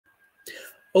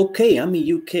Okay, I'm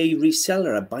a UK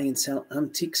reseller. I buy and sell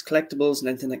antiques, collectibles, and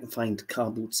anything I can find.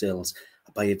 Car boot sales.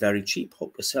 I buy it very cheap,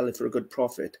 hope to sell it for a good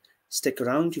profit. Stick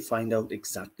around, you find out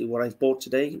exactly what I've bought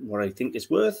today, what I think it's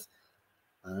worth,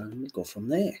 and we go from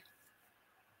there.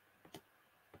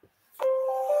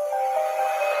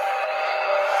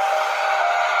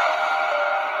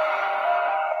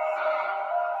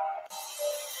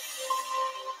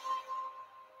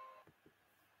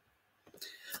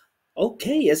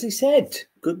 Okay, as I said,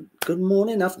 good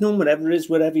morning, afternoon, whatever it is,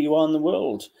 wherever you are in the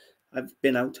world. I've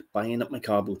been out buying up my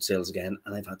car boot sales again,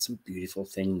 and I've had some beautiful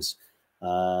things.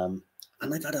 And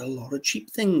I've had a lot of cheap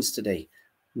things today.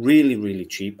 Really, really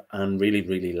cheap and really,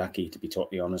 really lucky, to be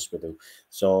totally honest with you.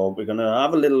 So we're going to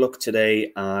have a little look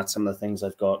today at some of the things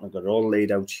I've got. I've got it all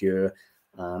laid out here.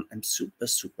 I'm super,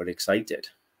 super excited.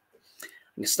 I'm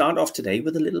going to start off today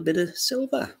with a little bit of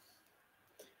silver.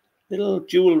 Little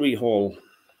jewelry haul.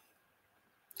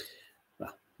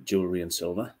 Jewelry and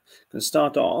silver. I'm going to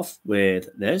start off with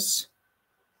this,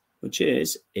 which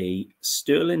is a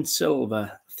sterling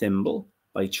silver thimble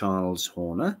by Charles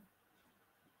Horner.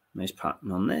 Nice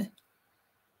pattern on there.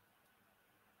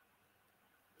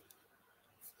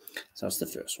 So that's the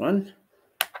first one.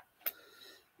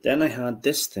 Then I had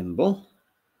this thimble,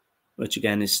 which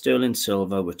again is sterling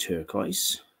silver with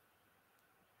turquoise.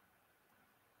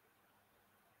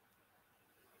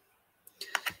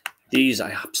 These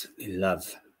I absolutely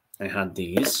love. I had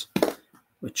these,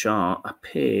 which are a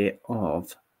pair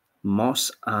of moss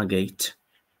agate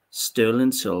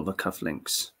sterling silver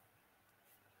cufflinks.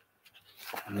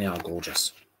 And they are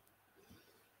gorgeous.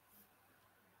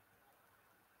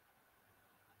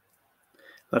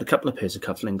 I've had a couple of pairs of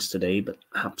cufflinks today, but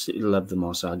absolutely love the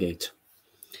moss agate.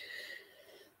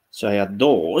 So I had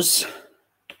those,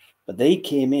 but they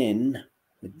came in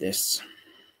with this.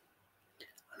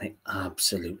 And I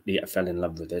fell in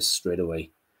love with this straight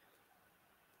away.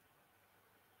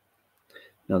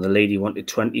 Now the lady wanted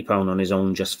 £20 on his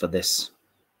own just for this.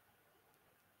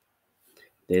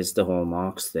 There's the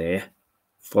hallmarks there.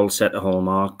 Full set of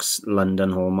hallmarks,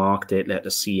 London hallmark, date letter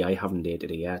C. I haven't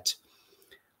dated it yet.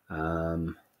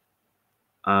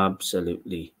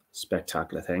 Absolutely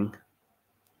spectacular thing.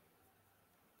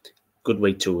 Good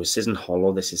weight too. This isn't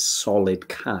hollow. This is solid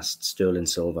cast sterling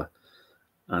silver.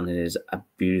 And it is a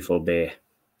beautiful bear.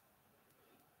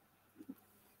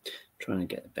 Trying to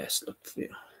get the best look for you.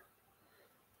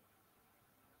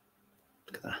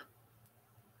 Look at that.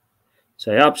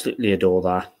 So I absolutely adore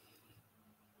that.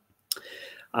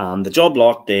 And the job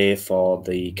lot there for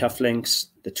the cufflinks,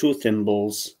 the two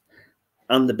thimbles,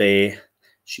 and the bear,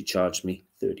 she charged me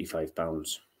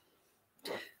 £35.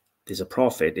 There's a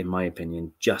profit, in my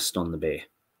opinion, just on the bear.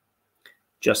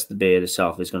 Just the bear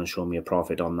itself is going to show me a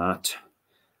profit on that.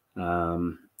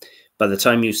 By the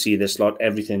time you see this lot,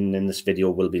 everything in this video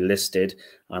will be listed,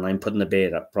 and I'm putting the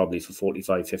bear up probably for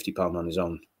 £45–50 on his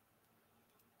own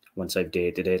once I've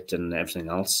dated it and everything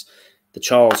else. The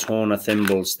Charles Horner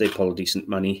thimbles, they pull decent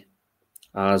money,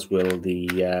 as will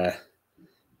the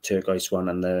turquoise one,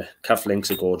 and the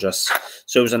cufflinks are gorgeous.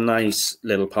 So it was a nice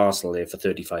little parcel there for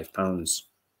 £35.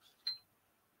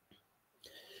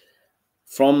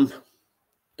 From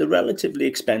the relatively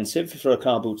expensive for a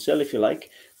car boot sale, if you like,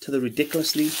 to the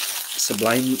ridiculously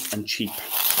sublime and cheap.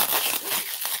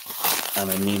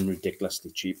 And I mean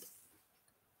ridiculously cheap.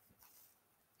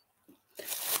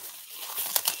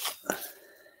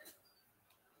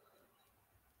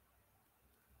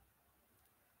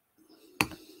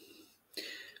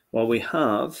 What we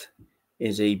have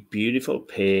is a beautiful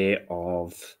pair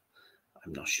of,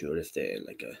 I'm not sure if they're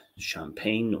like a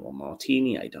champagne or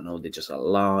martini, I don't know, they're just a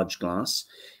large glass.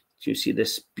 Do you see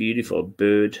this beautiful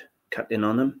bird cut in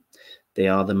on them? They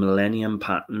are the Millennium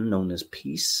pattern known as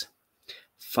Peace.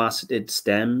 Faceted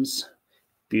stems,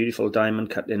 beautiful diamond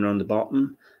cut in around the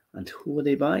bottom. And who are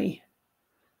they by?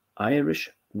 Irish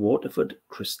Waterford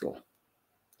Crystal.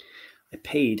 I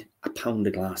paid £1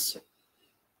 a glass.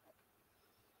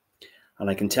 And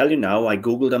I can tell you now, I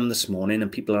Googled them this morning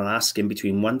and people are asking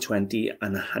between £120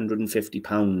 and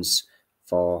 £150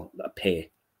 for a pair.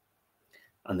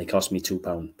 And they cost me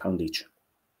 £2 each.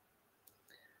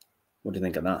 What do you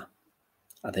think of that?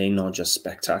 Are they not just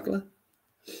spectacular?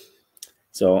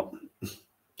 So,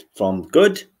 from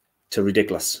good to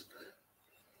ridiculous.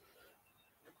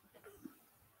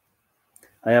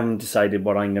 I haven't decided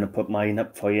what I'm going to put mine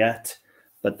up for yet,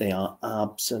 but they are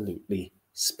absolutely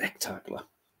spectacular.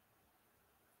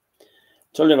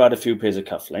 Told you about a few pairs of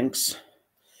cufflinks.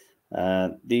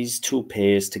 These two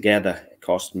pairs together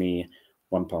cost me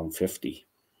 £1.50.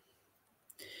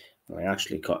 Well, it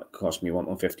actually cost me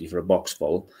 £1.50 for a box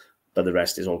full, but the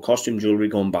rest is all costume jewellery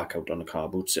going back out on a car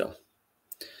boot sale.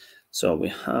 So we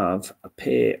have a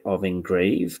pair of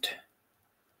engraved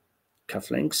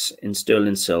cufflinks in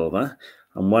sterling silver,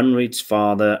 and one reads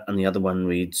father and the other one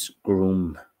reads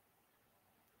groom.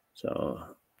 So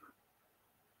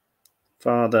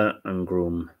father and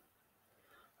groom,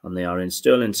 and they are in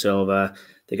sterling silver.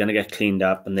 They're going to get cleaned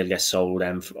up and they'll get sold,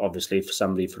 obviously for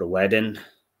somebody for a wedding.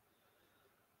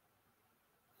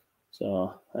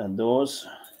 So, and those.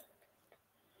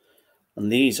 And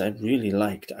these I really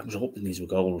liked. I was hoping these were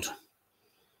gold.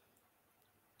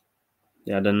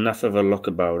 They had enough of a look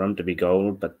about them to be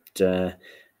gold, but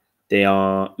they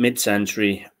are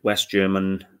mid-century West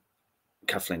German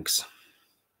cufflinks.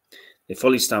 They're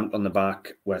fully stamped on the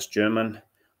back, West German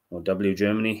or W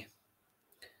Germany.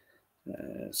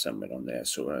 Somewhere on there,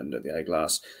 so we're under the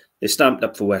eyeglass. They're stamped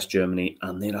up for West Germany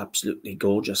and they're absolutely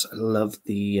gorgeous. I love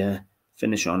the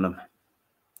finish on them.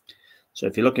 So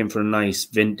if you're looking for a nice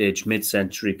vintage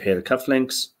mid-century pair of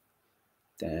cufflinks,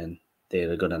 then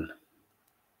they're a good one.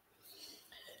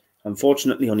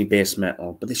 Unfortunately, only base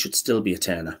metal, but they should still be a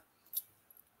tenner.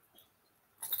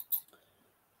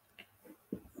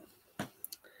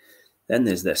 Then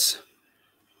there's this.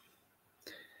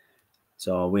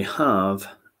 So we have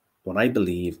what I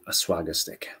believe a swagger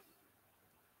stick.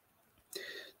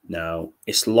 Now,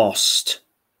 it's lost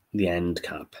the end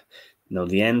cap. Now,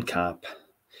 the end cap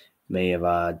may have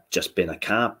had just been a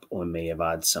cap, or may have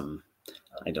had some,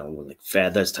 I don't know, like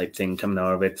feathers type thing coming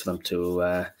out of it for them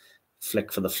to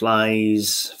flick for the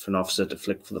flies, for an officer to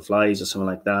flick for the flies or something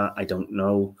like that. I don't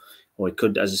know. Or it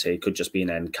could, as I say, it could just be an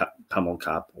end cap, pummel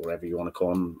cap, or whatever you want to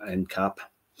call them, end cap.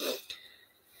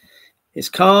 It's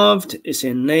carved, it's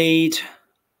inlaid,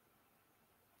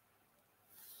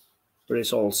 but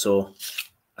it's also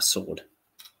a sword.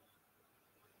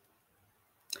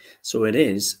 So it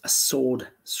is a sword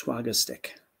swagger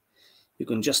stick. You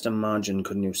can just imagine,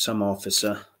 couldn't you, some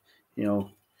officer, you know,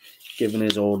 giving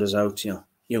his orders out, you know,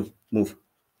 you move,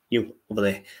 you over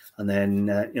there, and then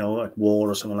you know, at war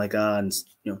or something like that, and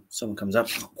you know, someone comes up.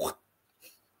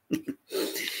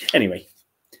 Anyway,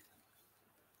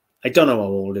 I don't know how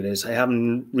old it is. I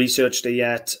haven't researched it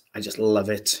yet. I just love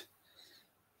it.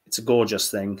 It's a gorgeous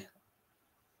thing.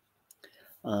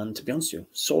 And to be honest with you,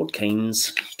 sword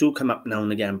canes do come up now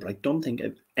and again, but I don't think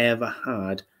I've ever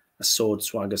had a sword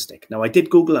swagger stick. Now, I did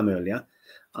Google them earlier,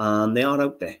 and they are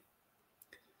out there.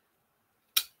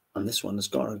 And this one has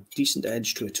got a decent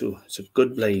edge to it too. It's a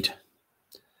good blade.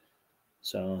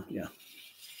 So, yeah.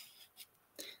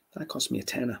 That cost me a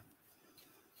tenner.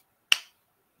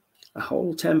 A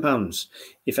whole £10.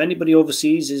 If anybody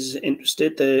overseas is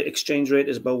interested, the exchange rate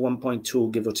is about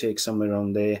 1.2, give or take, somewhere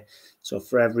around there. So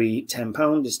for every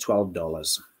 £10 is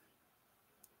 $12.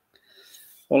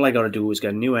 All I got to do is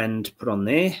get a new end put on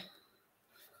there,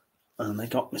 and I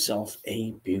got myself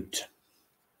a beaut.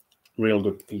 Real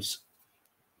good piece.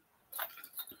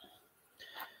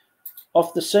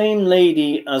 Off the same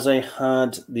lady as I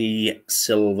had the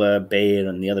silver bear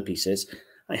and the other pieces,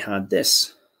 I had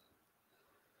this,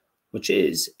 which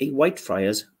is a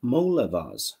Whitefriars molar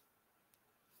vase.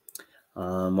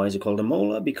 Why is it called a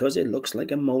molar? Because it looks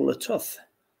like a molar tooth.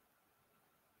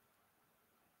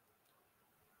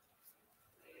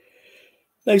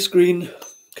 Nice green,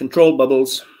 control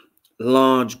bubbles,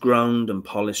 large ground and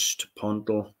polished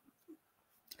pontal.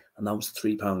 And that was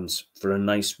 £3 for a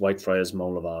nice Whitefriars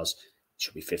molar vase. It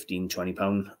should be £15,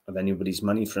 £20 of anybody's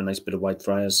money for a nice bit of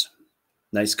Whitefriars.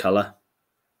 Nice colour.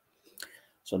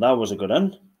 So that was a good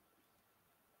one.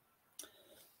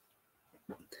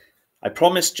 I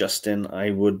promised Justin I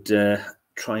would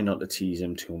try not to tease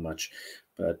him too much,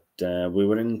 but we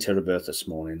were in Tiraberth this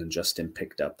morning and Justin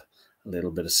picked up a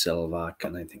little bit of Silvac,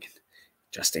 and I'm thinking,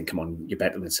 Justin, come on, you're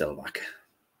better than Silvac.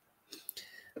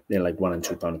 They're like £1 and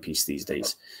 £2 a piece these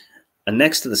days. And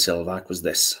next to the Silvac was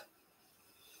this.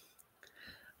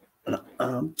 An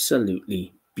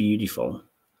absolutely beautiful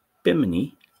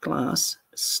Bimini glass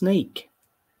snake.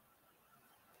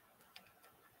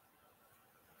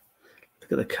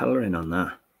 Look at the colouring on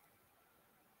that.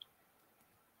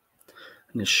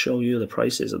 I'm going to show you the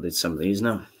prices of some of these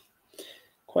now.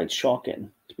 Quite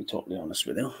shocking, to be totally honest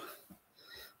with you.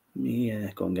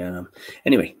 Yeah, go and get them.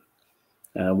 Anyway,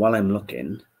 while I'm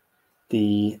looking,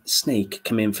 the snake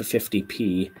came in for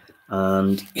 50p,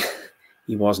 and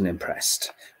he wasn't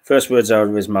impressed. First words out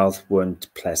of his mouth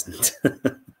weren't pleasant.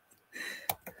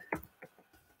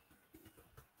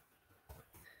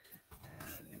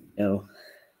 No.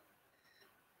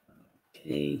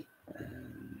 Okay.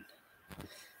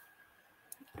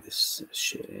 Let's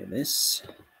share this.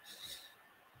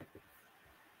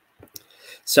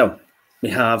 So we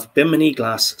have Bimini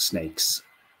glass snakes.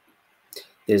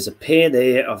 There's a pair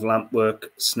there of lampwork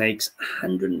snakes,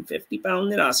 £150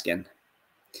 they're asking.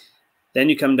 Then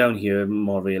you come down here,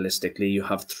 more realistically, you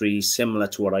have three similar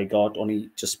to what I got, only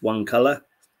just one colour,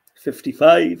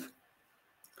 55.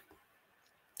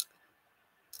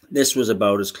 This was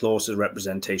about as close a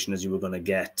representation as you were going to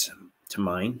get to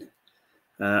mine.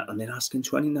 And they're asking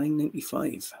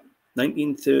 $29.95.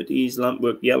 1930s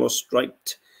lampwork yellow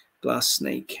striped glass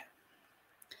snake.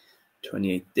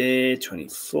 28 there,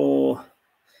 24.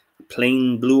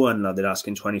 Plain blue one, now they're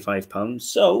asking £25.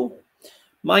 So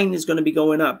mine is going to be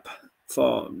going up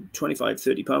for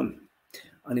 £25-30.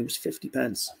 And it was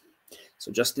 50p.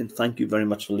 So Justin, thank you very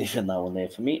much for leaving that one there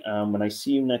for me. And when I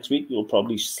see you next week, you'll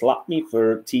probably slap me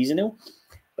for teasing you.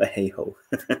 But hey ho.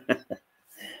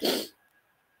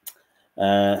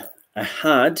 I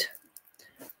had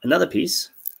another piece.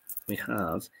 We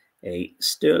have a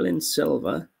sterling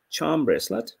silver charm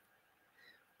bracelet.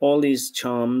 All these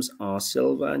charms are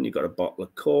silver, and you've got a bottle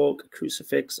of cork, a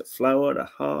crucifix, a flower, a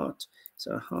heart. Is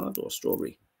it a heart or a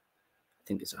strawberry? I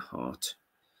think it's a heart.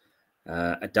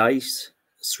 A dice,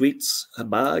 sweets, a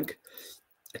bag,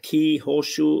 a key,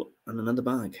 horseshoe, and another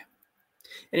bag.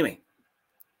 Anyway,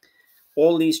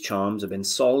 all these charms have been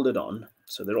soldered on,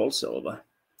 so they're all silver.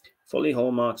 Fully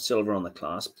hallmarked silver on the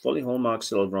clasp, fully hallmarked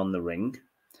silver on the ring,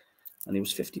 and it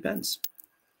was 50p.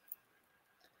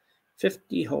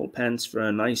 50 whole pence for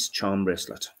a nice charm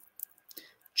bracelet.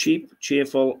 Cheap,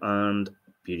 cheerful, and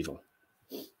beautiful.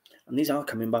 And these are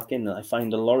coming back in. I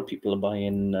find a lot of people are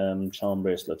buying charm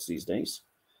bracelets these days.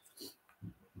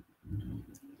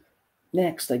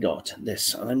 Next, I got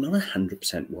this, and I'm not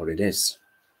 100% what it is.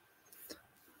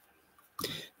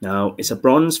 Now, it's a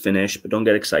bronze finish, but don't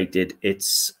get excited.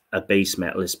 It's a base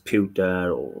metal. It's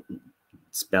pewter or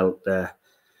spelter.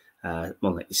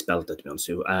 More likely spelter, to be honest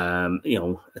with you. You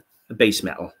know, a base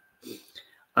metal.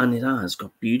 And it has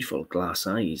got beautiful glass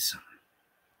eyes.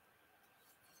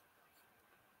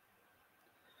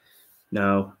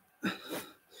 Now,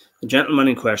 the gentleman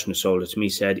in question who sold it to me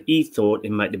said he thought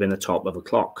it might have been the top of a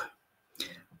clock.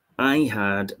 I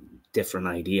had a different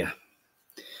idea.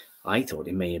 I thought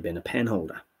it may have been a pen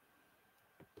holder.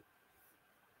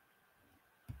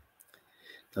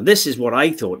 Now, this is what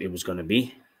I thought it was going to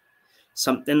be.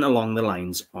 Something along the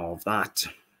lines of that.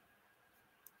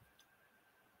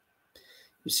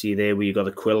 You see there where you got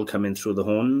the quill coming through the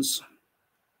horns,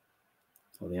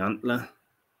 or the antler.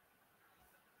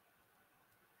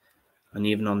 And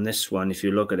even on this one, if you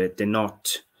look at it, they're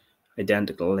not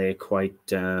identical. They're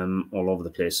quite all over the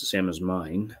place, the same as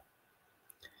mine.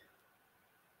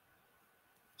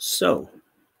 So,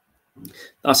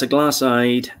 that's a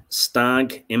glass-eyed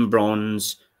stag in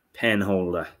bronze pen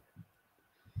holder.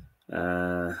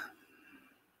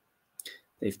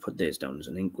 They've put theirs down as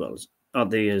an inkwell. Oh,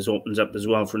 theirs opens up as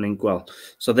well for an inkwell.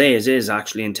 So theirs is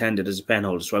actually intended as a pen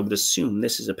holder. So I would assume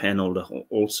this is a pen holder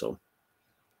also.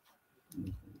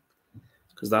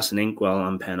 Because that's an inkwell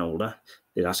and pen holder.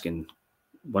 They're asking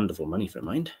wonderful money for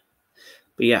mine.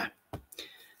 But yeah,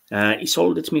 he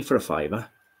sold it to me for £5.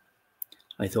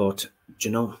 I thought, do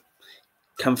you know,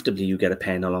 comfortably you get a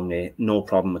pen along there, no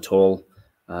problem at all.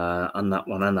 And that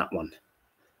one and that one.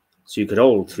 So you could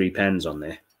hold 3 pens on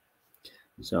there.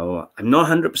 So I'm not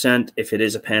 100% if it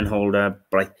is a pen holder,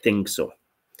 but I think so.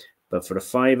 But for a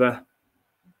 £5,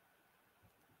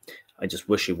 I just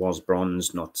wish it was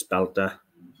bronze, not spelter.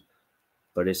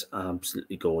 But it's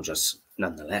absolutely gorgeous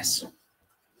nonetheless.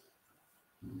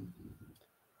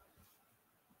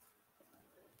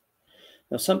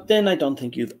 Now, something I don't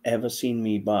think you've ever seen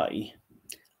me buy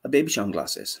are Babycham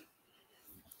glasses.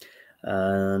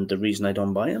 And the reason I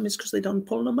don't buy them is because they don't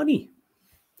pull no money.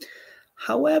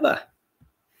 However,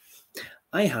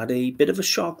 I had a bit of a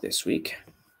shock this week.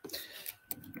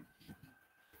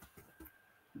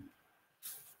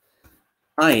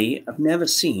 I have never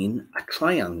seen a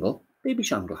triangle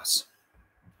Babycham glass.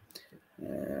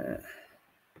 There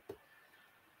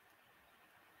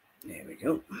we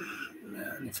go.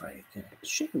 And if I can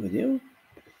share with you,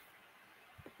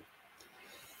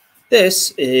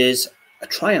 this is a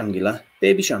triangular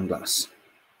Babycham glass.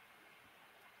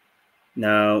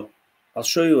 Now, I'll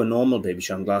show you a normal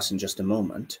Babycham glass in just a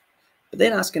moment, but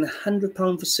they're asking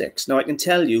 £100 for 6. Now, I can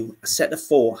tell you a set of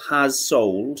 4 has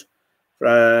sold for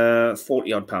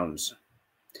 £40 odd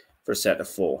for a set of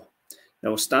 4.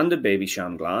 Now, a standard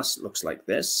Babycham glass looks like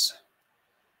this.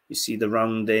 You see the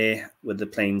round there with the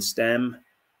plain stem.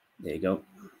 There you go.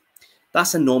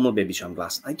 That's a normal Babycham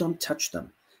glass. I don't touch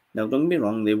them. Now, don't get me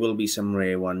wrong, there will be some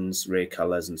rare ones, rare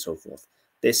colours and so forth.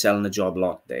 They're selling a job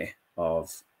lot there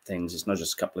of things. It's not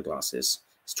just a couple of glasses.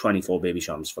 It's 24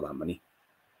 Babychams for that money.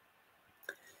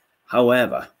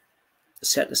 However, A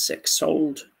set of 6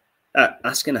 sold,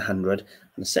 asking 100,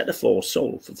 and a set of 4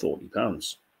 sold for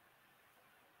 £40.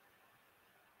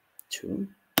 2,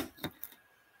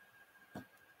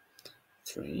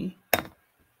 3,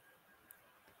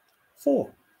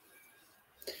 4.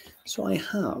 So I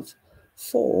have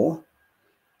 4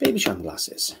 Babycham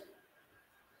glasses.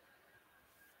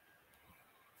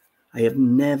 I have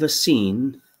never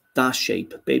seen that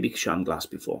shape Babycham glass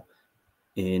before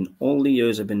in all the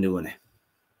years I've been doing it.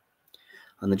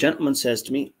 And the gentleman says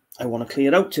to me, I want to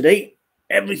clear out today.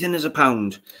 Everything is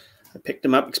 £1. I picked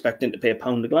him up expecting to pay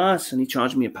 £1 a glass, and he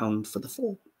charged me £1 for the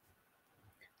 4.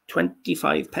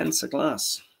 25 pence a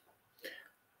glass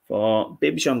for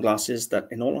Babycham glasses that,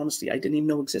 in all honesty, I didn't even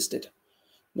know existed.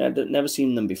 Never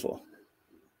seen them before.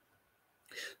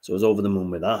 So I was over the moon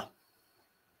with that.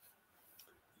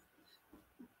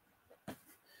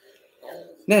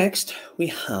 Next, we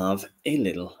have a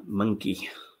little monkey.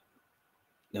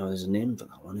 Now, there's a name for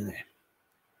that one, isn't there?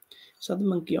 Is that the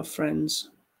monkey off Friends?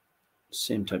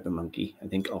 Same type of monkey, I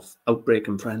think, off Outbreak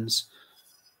and Friends.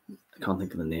 I can't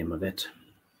think of the name of it.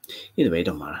 Either way, it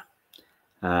don't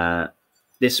matter.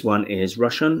 This one is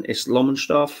Russian. It's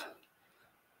Lomonosov,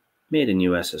 made in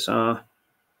USSR.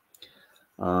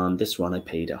 And this one I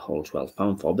paid a whole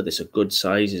 £12 for, but it's a good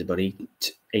size. It's about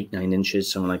 8-9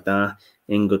 inches, something like that,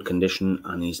 in good condition,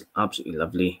 and he's absolutely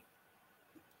lovely.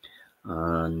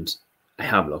 And I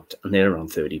have looked, and they're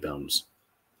around £30.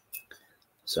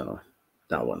 So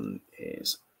that one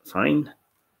is fine.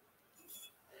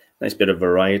 Nice bit of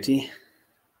variety.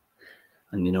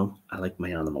 And you know, I like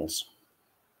my animals.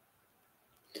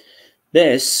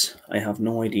 This, I have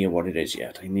no idea what it is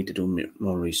yet. I need to do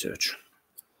more research.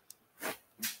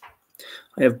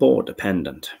 I have bought a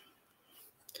pendant.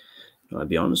 Now, I'll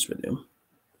be honest with you,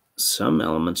 some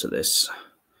elements of this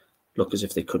look as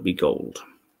if they could be gold.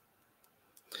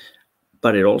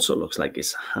 But it also looks like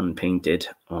it's hand-painted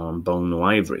on bone or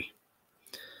ivory.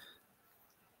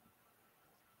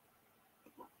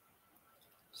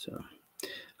 So,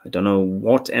 I don't know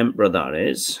what emperor that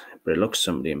is, but it looks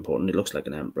somebody important. It looks like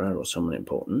an emperor or someone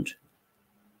important.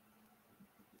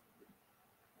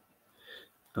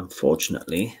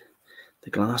 Unfortunately, the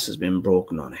glass has been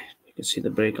broken on it. You can see the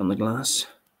break on the glass.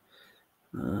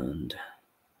 And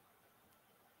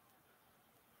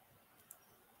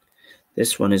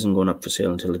this one isn't going up for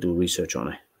sale until I do research on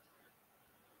it.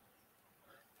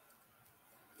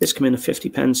 This came in a 50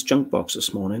 pence junk box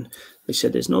this morning. They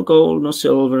said there's no gold, no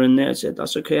silver in there. I said,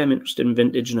 that's okay, I'm interested in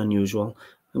vintage and unusual.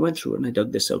 I went through it and I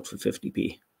dug this out for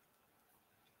 50p.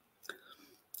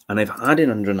 And I've had it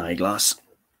under an eyeglass.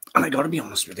 And I got to be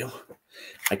honest with you,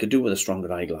 I could do with a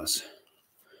stronger eyeglass.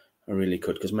 I really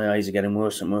could, because my eyes are getting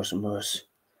worse and worse and worse.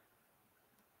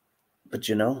 But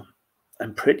you know,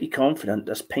 I'm pretty confident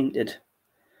that's painted.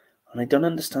 And I don't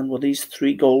understand what these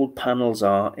 3 gold panels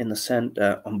are in the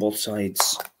center on both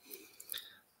sides.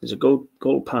 There's a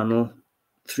gold panel,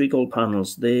 3 gold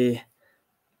panels there,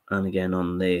 and again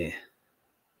on there.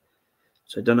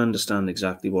 So I don't understand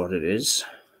exactly what it is.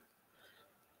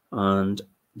 And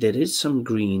there is some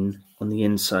green on the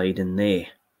inside in there,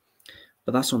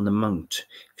 but that's on the mount.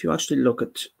 If you actually look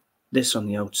at this on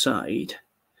the outside,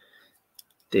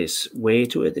 there's wear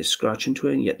to it, there's scratching to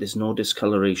it, yet there's no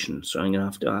discoloration. So I'm going to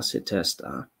have to acid test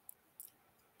that,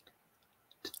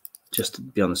 just to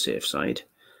be on the safe side.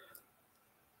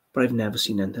 But I've never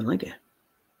seen anything like it.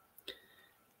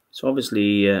 So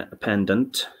obviously a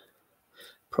pendant,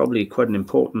 probably quite an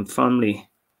important family.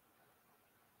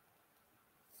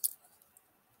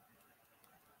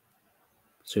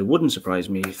 So it wouldn't surprise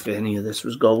me if any of this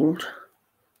was gold.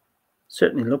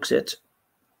 Certainly looks it.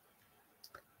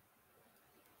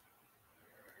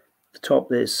 The top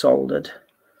there is soldered.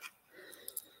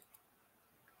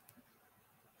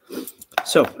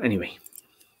 So anyway,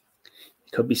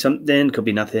 it could be something, could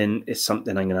be nothing. It's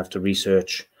something I'm going to have to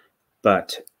research.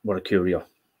 But what a curio.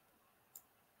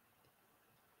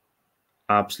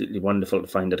 Absolutely wonderful to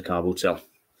find at a car boot sale.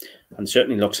 And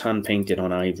certainly looks hand-painted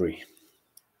on ivory.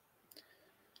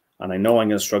 And I know I'm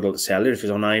going to struggle to sell it if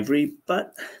it's on ivory,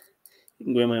 but you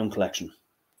can go in my own collection.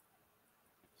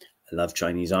 I love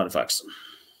Chinese artifacts.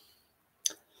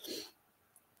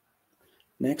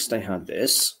 Next, I had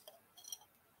this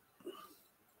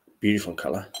beautiful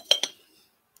color.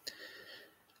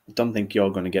 I don't think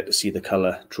you're going to get to see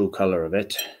the true color of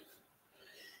it.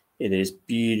 It is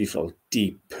beautiful,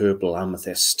 deep purple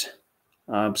amethyst.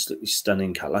 Absolutely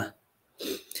stunning color.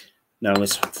 Now,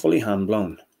 it's fully hand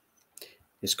blown.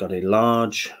 It's got a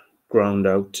large ground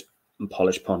out and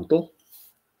polished pontil.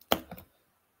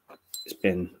 It's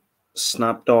been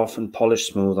snapped off and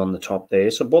polished smooth on the top there.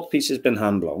 So both pieces have been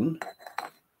hand blown.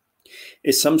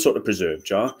 It's some sort of preserve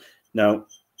jar. Now,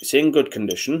 it's in good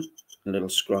condition. A little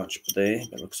scratch there, by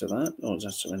the looks of that. Oh, is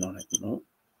that something on it? No,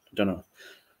 I don't know.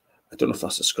 I don't know if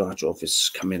that's a scratch or if it's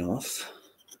coming off.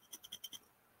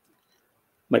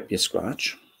 Might be a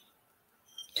scratch.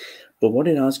 But what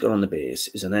it has got on the base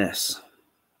is an S.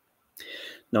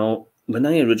 Now, when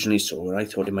I originally saw it, I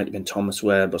thought it might have been Thomas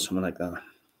Webb or something like that.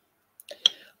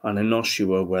 And I'm not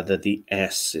sure whether the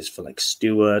S is for like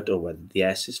Stewart or whether the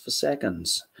S is for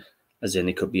seconds. As in,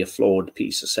 it could be a flawed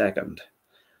piece a second.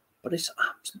 But it's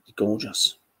absolutely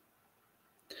gorgeous.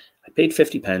 I paid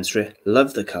 50p for it.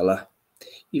 Love the colour.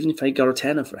 Even if I got a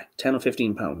tenner for it, 10 or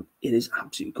 15 pound, it is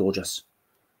absolutely gorgeous.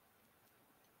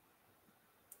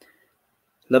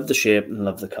 Love the shape and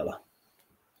love the colour.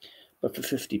 But for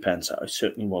 50p, I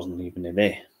certainly wasn't leaving it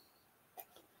there.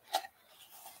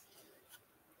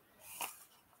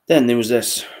 Then there was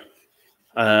this.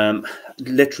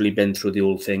 Literally been through the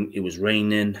whole thing. It was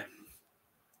raining.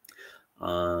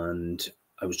 And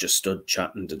I was just stood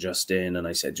chatting to Justin. And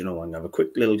I said, you know, I'm going to have a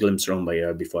quick little glimpse around by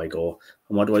here before I go.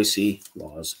 And what do I see?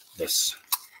 Was this.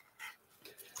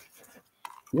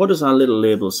 What does our little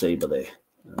label say by there?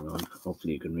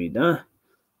 Hopefully you can read that.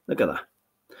 Look at that.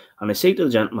 And I say to the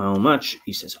gentleman how much.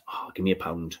 He says, oh, give me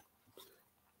 £1.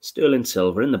 Sterling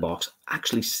silver in the box.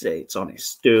 Actually states on it,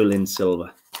 sterling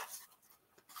silver.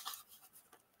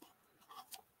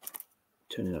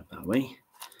 Turn it up that way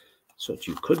so that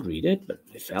you could read it, but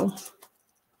it fell.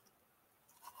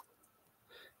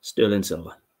 Sterling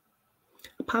silver.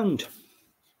 £1.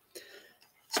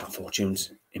 It's not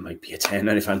fortunes. It might be a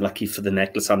tenner if I'm lucky for the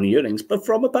necklace and the earrings, but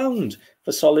from £1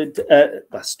 for solid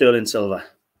sterling silver.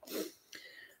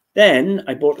 Then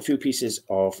I bought a few pieces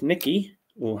of Nikki,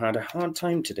 who had a hard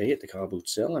time today at the car boot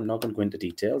sale. I'm not going to go into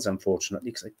details,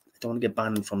 unfortunately, because I don't want to get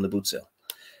banned from the boot sale.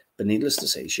 But needless to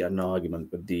say, she had an argument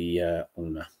with the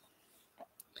owner.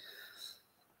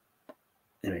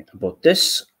 Anyway, I bought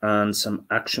this and some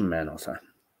Action Men off her.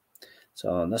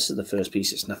 So this is the first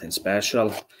piece. It's nothing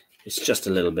special. It's just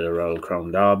a little bit of Royal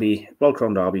Crown Derby. Royal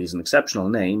Crown Derby is an exceptional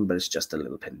name, but it's just a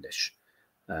little pin dish,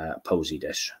 posy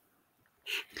dish.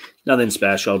 Nothing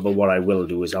special, but what I will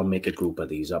do is I'll make a group of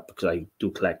these up because I do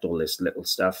collect all this little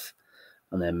stuff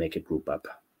and then make a group up.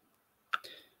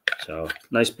 So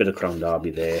nice bit of Crown Derby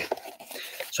there.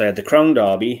 So I had the Crown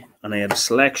Derby and I had a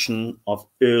selection of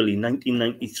early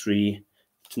 1993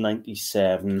 to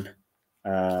 97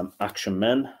 Action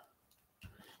Men.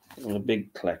 A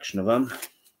big collection of them.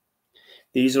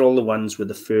 These are all the ones with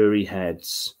the furry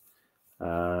heads.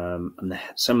 And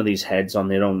some of these heads on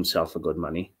their own sell for good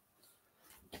money.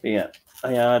 But yeah,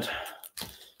 I had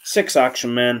 6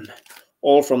 Action Men,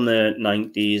 all from the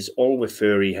 90s, all with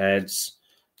furry heads,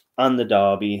 and the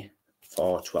Derby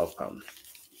for £12.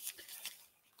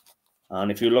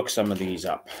 And if you look some of these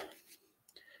up,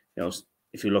 you know,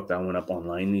 if you look that one up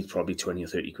online, he's probably 20 or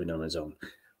 30 quid on his own.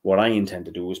 What I intend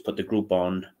to do is put the group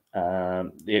on,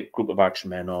 the group of Action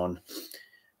Men on.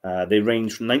 They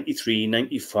range from 93,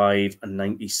 95, and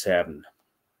 97.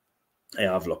 I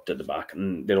have looked at the back,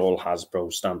 and they're all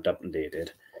Hasbro stamped up and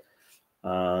dated.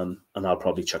 And I'll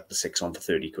probably chuck the 6 on for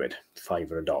 30 quid,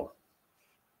 $5 or a dollar,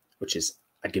 which is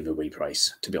a giveaway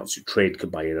price. To be honest, you trade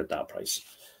could buy it at that price.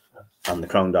 And the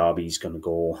Crown Derby is going to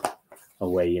go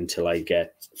away until I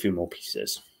get a few more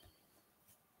pieces.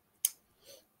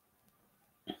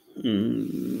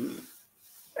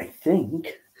 I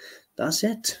think that's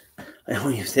it. I know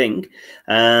you think.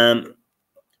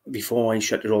 Before I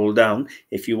shut it all down,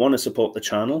 if you want to support the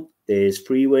channel, there's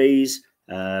 3 ways.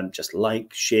 Just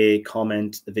like, share,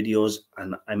 comment the videos,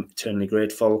 and I'm eternally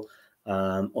grateful.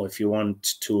 Or if you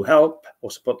want to help or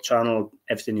support the channel,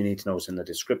 everything you need to know is in the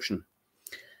description.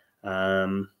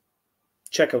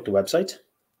 Check out the website.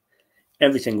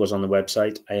 Everything goes on the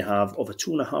website. I have over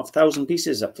 2,500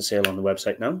 pieces up for sale on the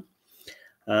website now.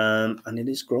 And it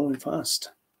is growing fast.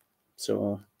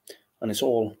 So, and it's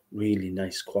all really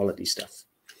nice quality stuff.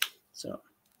 So,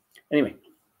 anyway,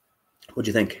 what do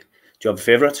you think? Do you have a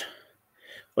favourite?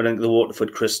 What do you think of the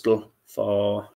Waterford Crystal for